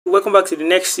Welcome back to the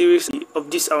next series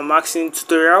of this our maxing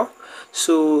tutorial.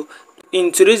 So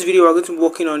in today's video we're going to be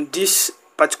working on this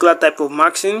particular type of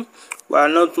maxing. We are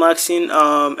not maxing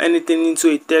anything into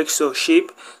a text or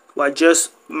shape. We're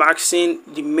just maxing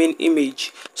the main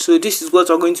image. So this is what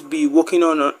we're going to be working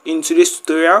on in today's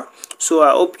tutorial. So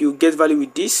I hope you get value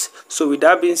with this. So with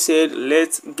that being said,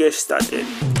 let's get started.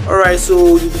 Alright,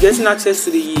 so you'll be getting access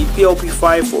to the PLP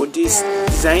file for this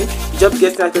design. You just be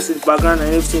getting access to the background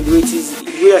and everything the way it is,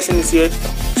 the way I seen it here.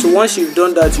 So once you've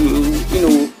done that,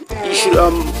 you should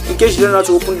in case you don't know how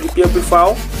to open the PLP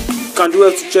file, you can do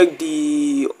well to check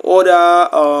the order.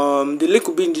 The link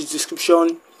will be in the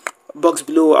description box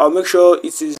below. I'll make sure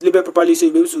it is labeled properly so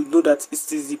you'll be able to know that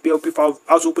it is the PLP file,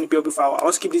 how to open the PLP file. I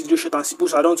want to keep this video short and simple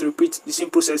so I don't want to repeat the same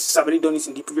process since I've already done it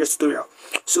in the previous tutorial.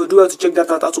 So do well to check that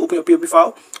out, how to open your PLP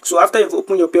file. So after you've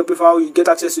opened your PLP file, you get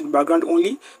access to the background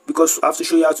only because I have to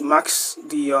show you how to max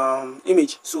the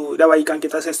image. So that way you can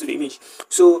get access to the image.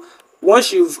 So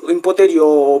once you've imported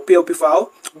your PLP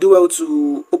file, do well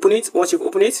to open it. Once you've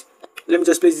opened it, let me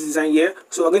just place this design here.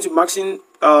 So we're going to be maxing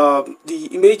the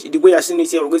image the way I've seen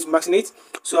it here. We're going to be maxing it.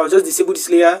 So I'll just disable this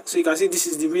layer so you can see this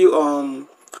is the real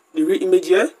image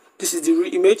here. This is the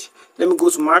real image. Let me go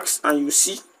to max and you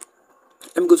see.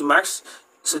 Let me go to max.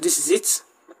 So this is it.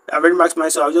 I've already maxed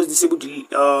mine, so I'll just disable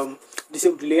the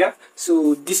layer.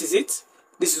 So this is it.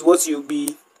 This is what you'll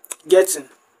be getting.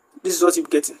 This is what you'll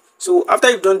be getting. So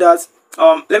after you've done that,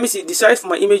 let me see. The size for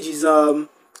my image is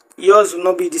yours will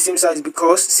not be the same size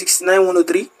because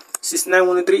 69103.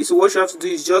 So what you have to do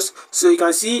is just, so you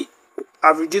can see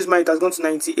I've reduced mine, it has gone to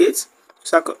 98.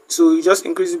 So you just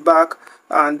increase it back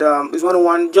and it's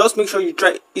 101. Just make sure you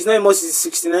try, it's not much, it's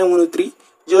 69103.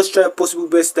 Just try possible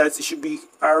best that it should be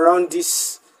around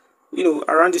this,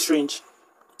 around this range.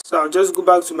 So I'll just go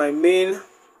back to my main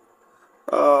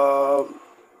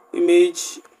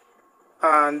image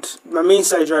and my main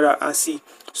size rather and see.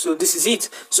 So this is it.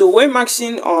 So when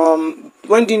maxing,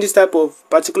 when doing this type of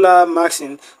particular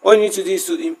maxing, all you need to do is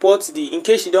to import in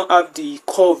case you don't have the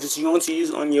curves you want to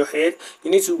use on your head, you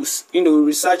need to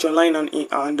research online and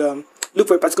look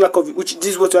for a particular curve, which this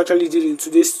is what we actually did in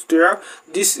today's tutorial.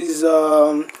 This is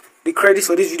the credits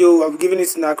for this video I've given it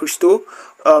to Crystal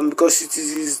because it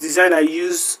is his design. I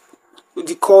used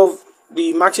the curve,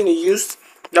 the maxing he used,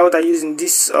 that what I used in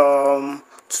this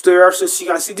tutorial. So you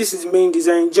can see this is the main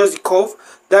design, just the curve.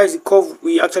 That is the curve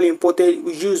we actually imported,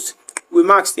 we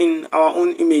maxed in our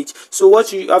own image. So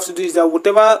what you have to do is that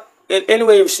whatever,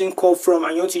 anywhere you've seen curve from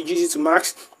and you want to use it to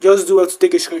max, just do well to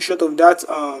take a screenshot of that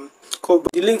curve.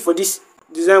 The link for this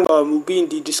design will be in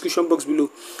the description box below.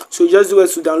 So just do well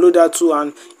to download that too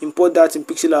and import that in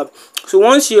Pixellab. So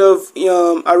once you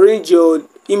have arranged your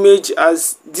image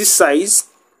as this size,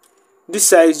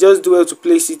 just do well to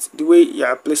place it the way you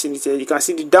are placing it here. You can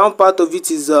see the down part of it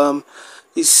is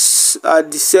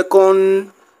at the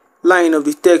second line of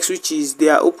the text, which is they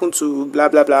are open to blah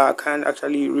blah blah. I can't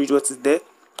actually read what is there,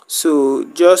 so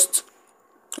just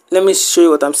let me show you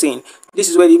what I'm saying. This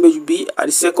is where the image will be at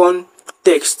the second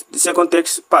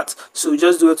text part. So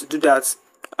just do well to do that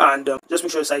and just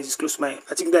make sure the size is close to mine.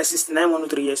 I think that's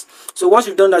 69103. Yes. So once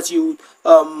you've done that, you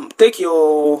take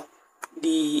your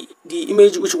the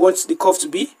image which you want the curve to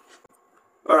be.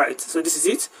 All right, so this is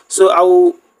it. So I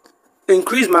will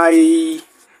increase my,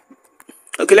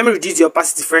 okay, let me reduce the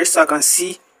opacity first so I can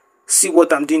see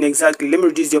what I'm doing exactly. Let me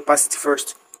reduce the opacity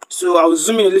first. So I will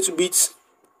zoom in a little bit,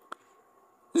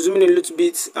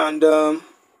 and hold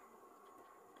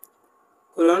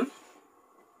on,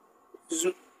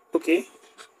 zoom. Okay,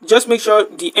 just make sure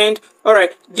the end. All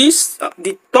right, this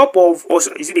the top of,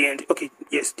 also is it the end? Okay,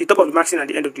 yes, the top of the maxing at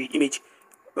the end of the image.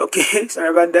 Okay, sorry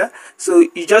about that. So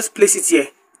you just place it here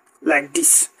like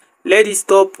this. Let this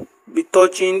top be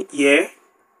touching here,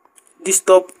 this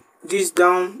top, this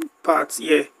down part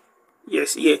here.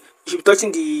 Yes, here you should be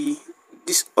touching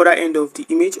this other end of the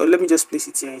image, or let me just place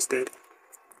it here instead.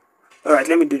 All right,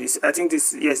 let me do this. I think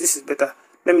this, yes, this is better.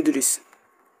 Let me do this.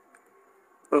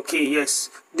 Okay, yes,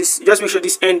 this, just make sure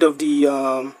this end of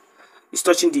the is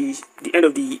touching the end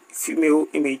of the female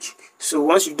image. So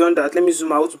once you've done that, let me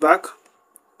zoom out back.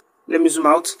 Let me zoom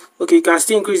out. Okay, you can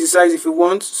still increase the size if you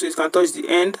want, so it can touch the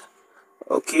end.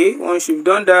 Okay, once you've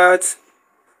done that,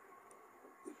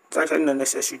 it's actually not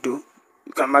necessary to.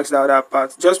 You can max that other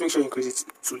part. Just make sure you increase it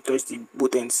to touch the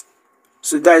both ends.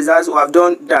 So that's what I've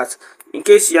done. That in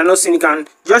case you are not seeing, you can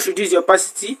just reduce the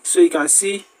opacity so you can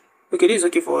see. Okay, this is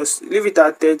okay for us. Leave it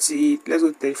at 30. Let's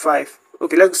go to 35.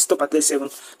 Okay, let's stop at 37.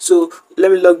 So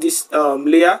let me lock this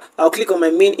layer. I'll click on my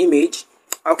main image.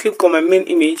 And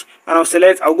I'll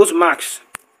select, I'll go to max.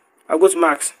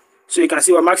 So you can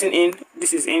see we're maxing in.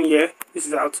 This is in here. This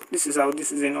is out. This is out.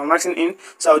 This is in. We're maxing in.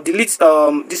 So I'll delete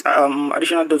this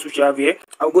additional dots which you have here.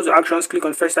 I'll go to actions, click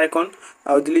on first icon.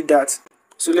 I'll delete that.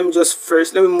 So let me move this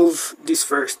first. Let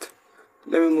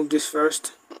me move this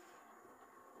first.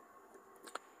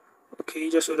 Okay,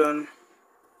 just hold on.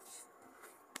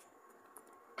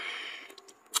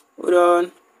 Hold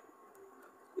on.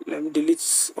 Let me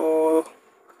delete all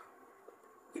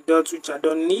the dots which I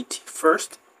don't need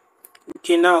first.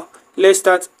 Okay, now let's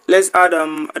add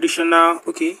additional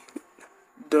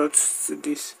dots to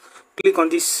this. Click on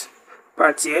this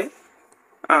part here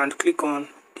and click on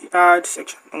the add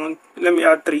section. Let me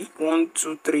add 3. 1,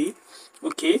 2, 3.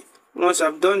 Okay, once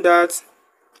I've done that,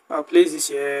 I'll place this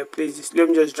here, let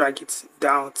me just drag it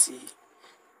down till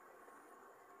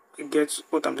I get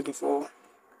what I'm looking for.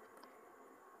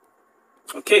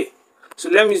 Okay, so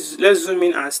let's zoom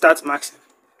in and start maxing.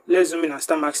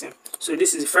 So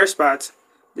this is the first part.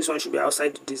 This one should be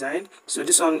outside the design. So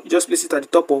this one, just place it at the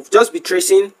top of, just be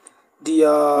tracing the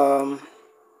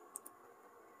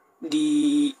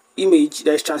image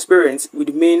that is transparent with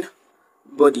the main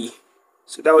body.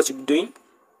 So that's what you'll be doing.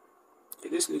 Okay,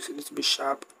 this looks a little bit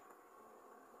sharp.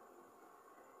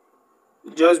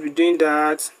 Just be doing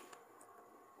that.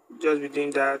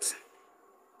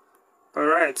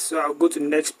 Alright, so I'll go to the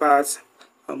next part.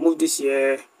 I'll move this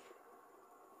here.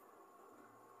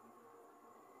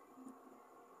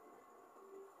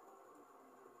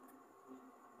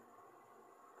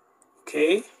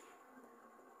 Okay,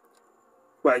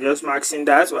 we're just maxing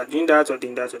that. We're doing that.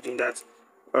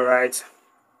 Alright,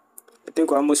 I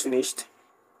think we're almost finished.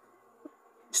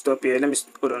 Stop here. Let me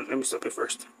stop here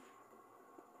first.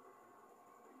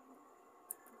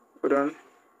 Hold on.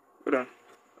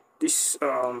 This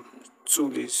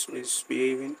tool is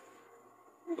misbehaving.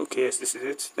 Okay, yes, this is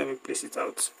it. Let me place it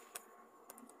out.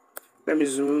 Let me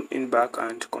zoom in back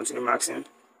and continue maxing.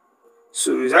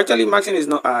 So it's actually, maxing is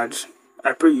not hard.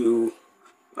 I pray you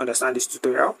understand this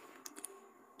tutorial.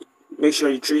 Make sure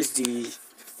you trace the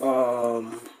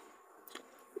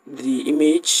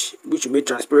image which you made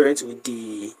transparent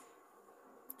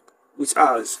with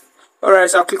ours.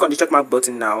 Alright, so I'll click on the check mark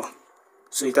button now.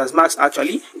 So it has marks.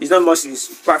 Actually, it's not much,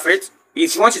 it's perfect.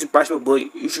 If you want it to be perfect,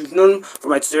 but you should know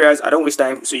from my tutorials, I don't waste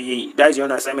time. So that is your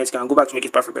own assignment. You can go back to make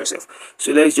it perfect by yourself.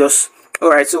 So let's just,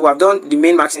 alright, so I've done the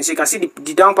main maxing. So you can see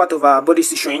the down part of our body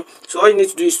is showing. So all you need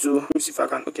to do is to, let me see if I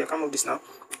can, okay, I can move this now.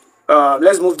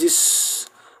 Let's move this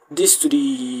to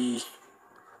the,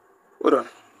 hold on.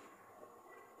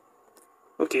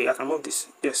 Okay, I can move this.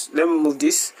 Yes, let me move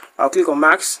this. I'll click on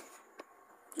max.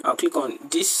 I'll click on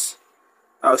this.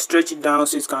 I'll stretch it down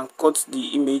so it can cut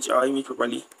our image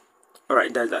properly.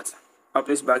 Alright, that's that. I'll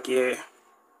place back here.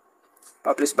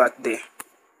 I'll place back there.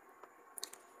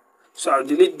 So I'll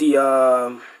delete the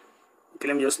okay,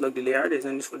 let me just lock the layer. There's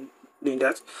no need for doing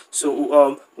that.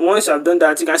 So once I've done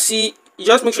that, you can see, you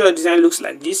just make sure the design looks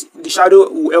like this. The shadow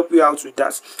will help you out with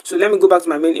that. So let me go back to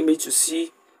my main image to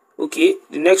see. Okay,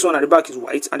 the next one at the back is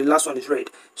white and the last one is red.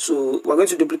 So we're going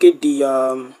to duplicate this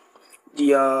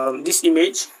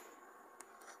image.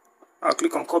 I'll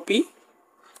click on copy.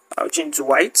 I'll change to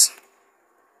white.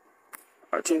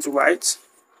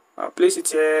 I'll place it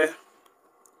here,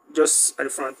 just at the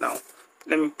front now.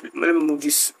 Let me move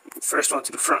this first one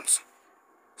to the front.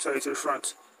 Sorry, to the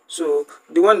front. So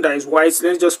the one that is white,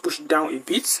 let's just push it down a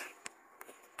bit.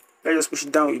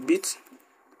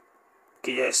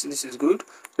 Okay, yes, this is good.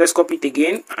 Let's copy it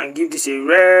again and give this a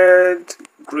red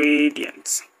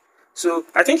gradient. So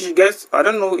I think you should get, I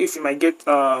don't know if you might get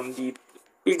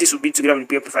if this will be together with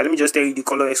the PLP file. Let me just tell you the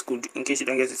color S code in case you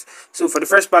don't get it. So for the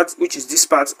first part, which is this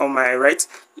part on my right,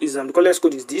 is the color S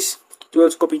code is this. Do you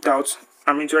want to copy it out?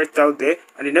 I'm going to write it out there.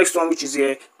 And the next one, which is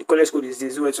here, the color S code is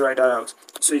this. Do you want to write that out?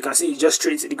 So you can see it just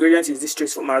straight. The gradient is this straight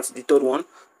format. The third one.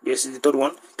 Yes, it's the third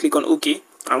one. Click on OK.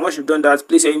 And once you've done that,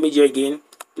 place your image here again.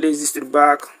 Place this to the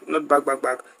back. Not back.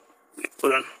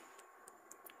 Hold on.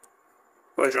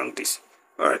 What's wrong with this?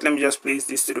 Alright, let me just place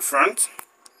this to the front.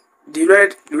 The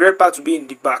red part will be in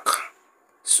the back.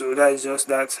 So that is just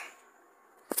that.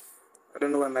 I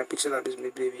don't know why my Pixellab is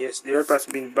maybe. Yes, the red part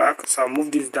will be in the back. So I'll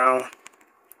move this down.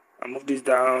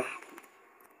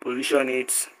 Position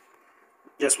it.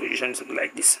 Just position it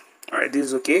like this. Alright, this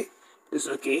is okay.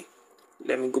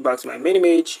 Let me go back to my main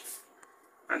image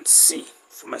and see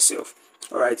for myself.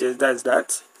 Alright, yes, that's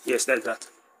that. Yes, that's that.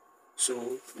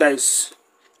 So that is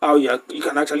how you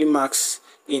can actually max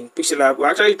in Pixellab. Well,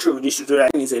 actually, through this tutorial, I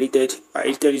think it's edited. I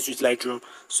edited it with Lightroom.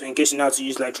 So in case you know how to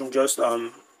use Lightroom, just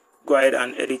go ahead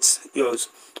and edit yours.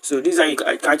 So this is how you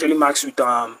can actually max with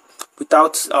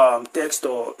without text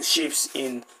or shapes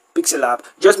in Pixellab.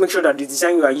 Just make sure that the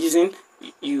design you are using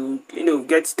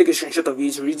take a screenshot of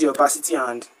it, reduce the opacity,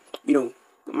 and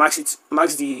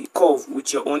max the curve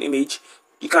with your own image.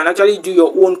 You can actually do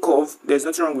your own curve. There's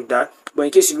nothing wrong with that. But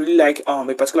in case you really like a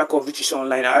particular curve which you saw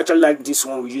online, I actually like this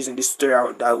one we used in this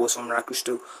tutorial that was from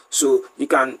Crystal. So you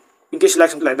can, in case you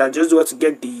like something like that, just do it to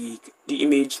get the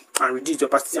image and reduce the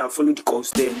opacity and follow the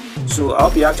curves there. So I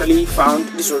hope you actually found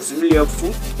this was really helpful.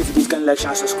 If you did, can like, share,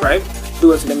 and subscribe.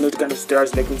 Do it to let me know the kind of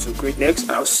tutorials you're looking to create next,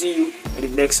 and I'll see you in the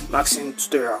next maxing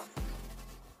tutorial.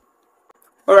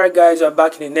 Alright guys, we're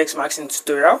back in the next maxing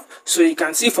tutorial. So you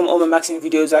can see from all my maxing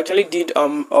videos, I actually did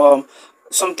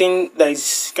something that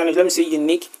is kind of, let me say,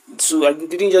 unique. So I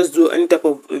didn't just do any type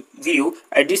of video.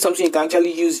 I did something you can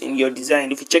actually use in your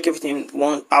design. If you check everything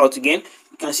out again,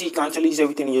 you can see you can actually use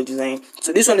everything in your design.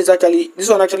 So this one actually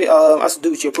has to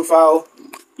do with your profile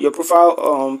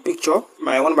picture.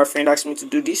 One of my friends asked me to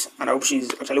do this, and I hope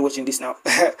she's actually watching this now.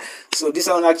 So this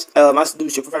one has to do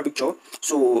with your profile picture.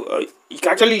 So you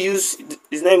can actually use,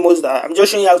 it's not most that I'm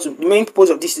just showing you how to. The main purpose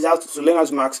of this is how to learn how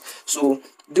to max. So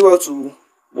do well to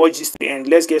watch this to the end.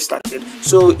 Let's get started.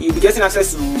 So you'll be getting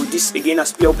access to this again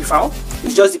as PLP file.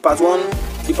 It's just the part one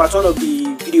of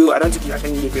the video. I don't think you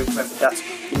actually need a PLP file for that.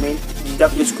 That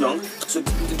video is too long. So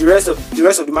the rest of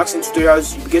the maxing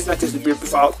tutorials, you'll be getting access to the PLP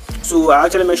file. So I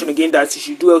actually mentioned again that you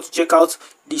should do well to check out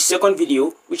the second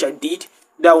video which I did.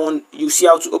 That one you see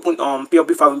how to open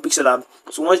PLP file in Pixellab.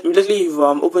 So once immediately you've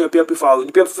opened your PLP file,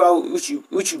 the PLP file which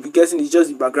you'll be getting is just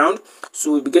the background.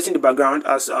 So you'll be getting the background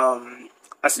as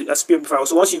PLP file.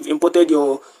 So once you've opened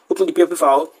the PLP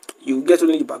file, you get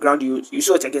only the background. You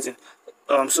see what you're getting.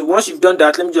 So once you've done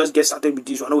that, let me just get started with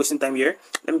this. We're not wasting time here.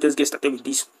 Let me just get started with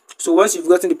this. So once you've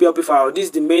gotten the PLP file, this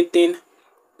is the main thing.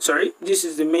 This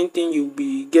is the main thing you'll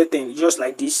be getting, just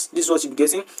like this. This is what you'll be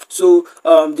getting. So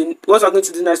what I'm going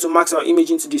to do now is to max our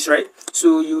image into this, right?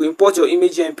 So you import your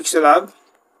image here in Pixellab.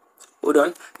 Hold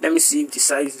on, let me see if the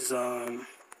size is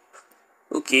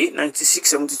okay,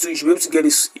 9672. You should be able to get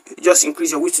this. Just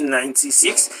increase your width to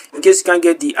 96. In case you can't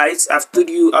get the height, I've told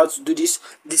you how to do this.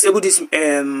 Disable this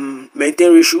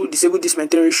maintain ratio. Disable this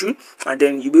maintain ratio, and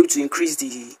then you'll be able to increase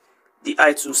the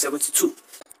height to 72.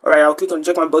 Alright, I'll click on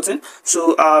check my button.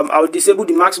 So I'll disable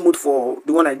the max mode for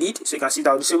the one I did. So you can see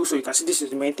that I'll disable. So you can see this is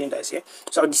the main thing that's here.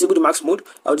 So I'll disable the max mode.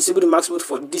 I'll disable the max mode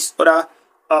for this other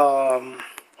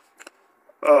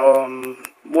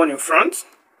one in front.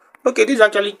 Okay, this is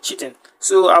actually cheating.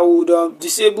 So I would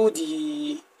disable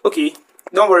the. Okay,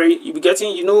 don't worry. You'll be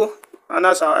getting, and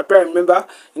that's how I probably remember.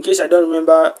 In case I don't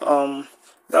remember,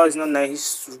 that was not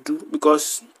nice to do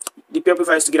because the PLP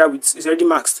file is together with is already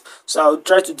maxed. So I'll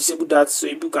try to disable that so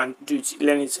people can do it,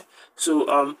 learn it.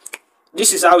 So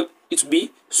this is how it will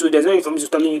be. So there's no information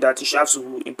telling you that you should have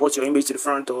to import your image to the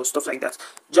front or stuff like that.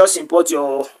 Just import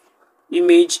your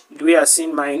image the way I've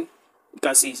seen mine. You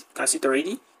can see it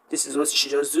already. This is what you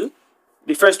should just do.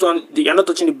 The first one, you're not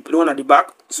touching the one at the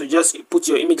back, so just put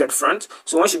your image at the front.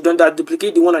 So once you've done that,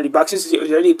 duplicate the one at the back. Since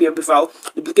it's already a PLP file,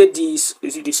 duplicate this. You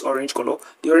see this orange color,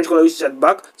 the orange color which is at the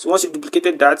back. So once you've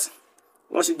duplicated that,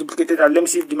 let me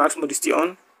see if the max mode is still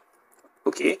on.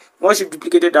 Okay, once you've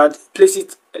duplicated that, place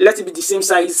it, let it be the same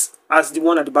size as the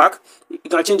one at the back. You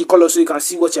can change the color so you can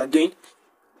see what you're doing.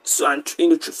 So and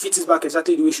fit it back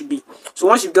exactly the way it should be. So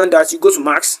once you've done that, you go to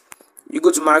max.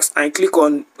 And click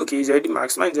on, okay, it's already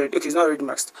maxed. Mine's already, okay, it's not already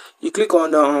maxed. You click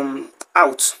on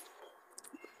out.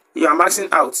 You're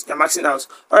maxing out.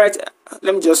 Alright,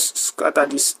 let me just scatter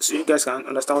this so you guys can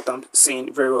understand what I'm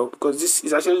saying very well, because this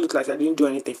is actually look like I didn't do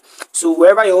anything. So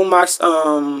wherever your own max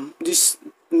these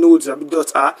nodes or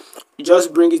dots are, you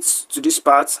just bring it to this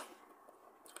part.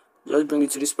 Bring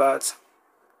it to this part.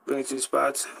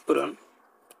 Hold on.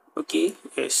 Okay,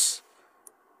 yes.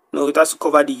 No, it has to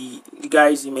cover the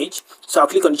guy's image. So I'll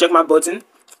click on the check mark button.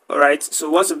 Alright, so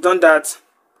once I've done that,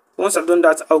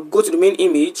 I'll go to the main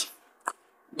image,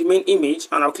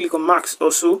 and I'll click on max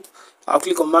also.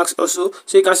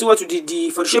 So you can see what we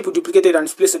did. For the shape we duplicated and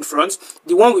placed in front,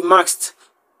 the one we maxed,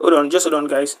 hold on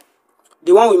guys.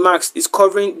 The one we maxed is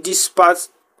covering this part.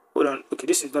 Hold on, okay,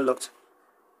 this is not locked.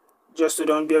 Just hold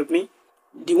on, bear with me.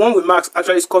 The one we maxed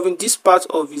actually is covering this part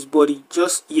of his body,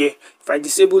 just here. If I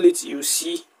disable it, you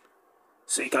see.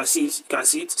 So you can see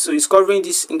it. So it's covering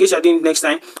this. In case you're doing it next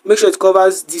time, make sure it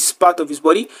covers this part of his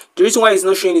body. The reason why it's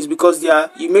not showing is because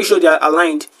you make sure they are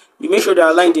aligned. You make sure they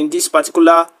are aligned in this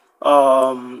particular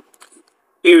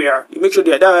area. You make sure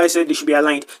that's why I said they should be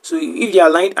aligned. So if they are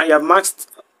aligned and you have maxed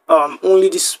only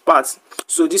this part,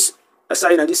 so this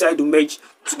side and this side will merge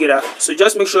together. So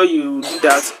just make sure you do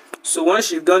that. So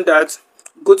once you've done that,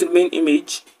 go to the main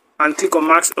image and click on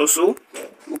max also.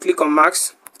 We'll click on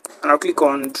max. And I'll click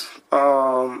on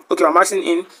okay, I'm maxing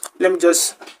in. Let me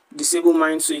just disable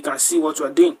mine so you can see what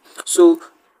we're doing. So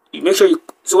you make sure you,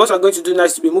 so what we're going to do now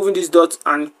is to be moving this dot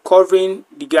and covering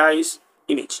the guy's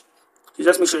image. So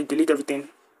just make sure you delete everything.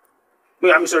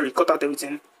 Wait, I'm sorry, cut out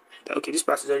everything. Okay, this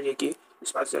part is already okay.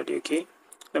 This part is already okay.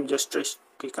 Let me just stretch.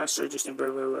 Okay, you can't stretch this thing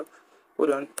very well.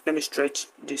 Hold on, let me stretch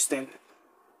this thing.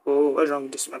 Oh, what's wrong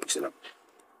with this, my Pixellab?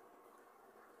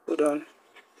 Hold on.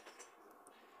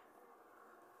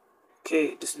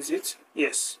 Okay, this is it.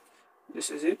 Yes, this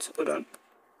is it. Hold on.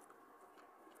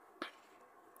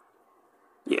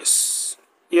 Yes,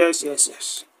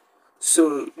 yes.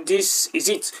 So this is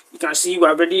it. You can see we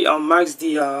already marked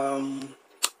the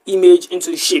image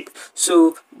into the shape.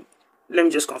 So let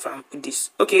me just confirm this.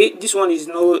 Okay, this one is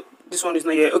not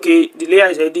yet. Okay, the layer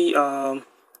is already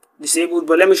disabled,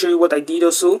 but let me show you what I did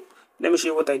also. Let me show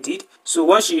you what I did. So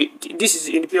once you, this is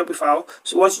in the PLP file.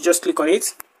 So once you just click on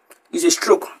it, it's a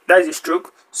stroke. That is a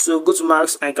stroke. So go to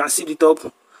marks and you can see the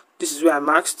top. This is where I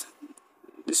marked.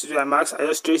 This is where I marked. I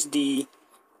just trace the.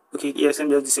 Okay, yes, let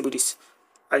me just disable this.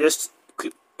 I just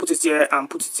put it here and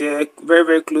put it here,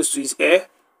 very close to his ear.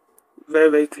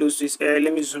 Very close to his ear.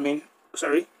 Let me zoom in.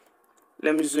 Sorry.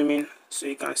 Let me zoom in so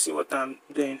you can see what I'm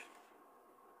doing.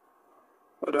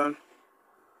 Hold on.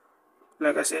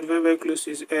 Like I said, very close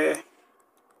to his ear.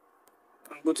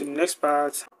 And go to the next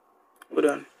part. Hold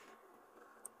on.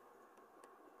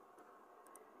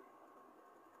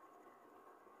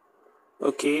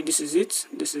 Okay, this is it.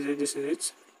 This is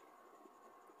it.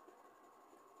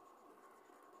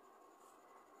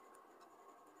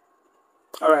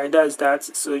 Alright, that's that.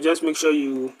 So just make sure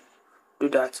you do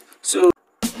that. So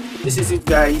this is it,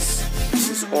 guys. This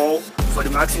is all for the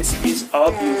maxing series.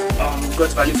 I hope you got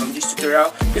value from this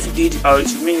tutorial. If you did, it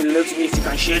would mean a lot to me if you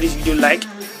can share this video, like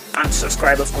and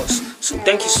subscribe, of course. So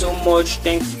thank you so much.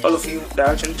 Thank all of you that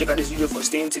actually check out this video for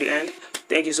staying to the end.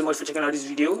 Thank you so much for checking out this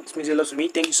video. It means a lot to me.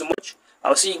 Thank you so much.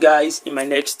 I'll see you guys in my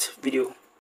next video.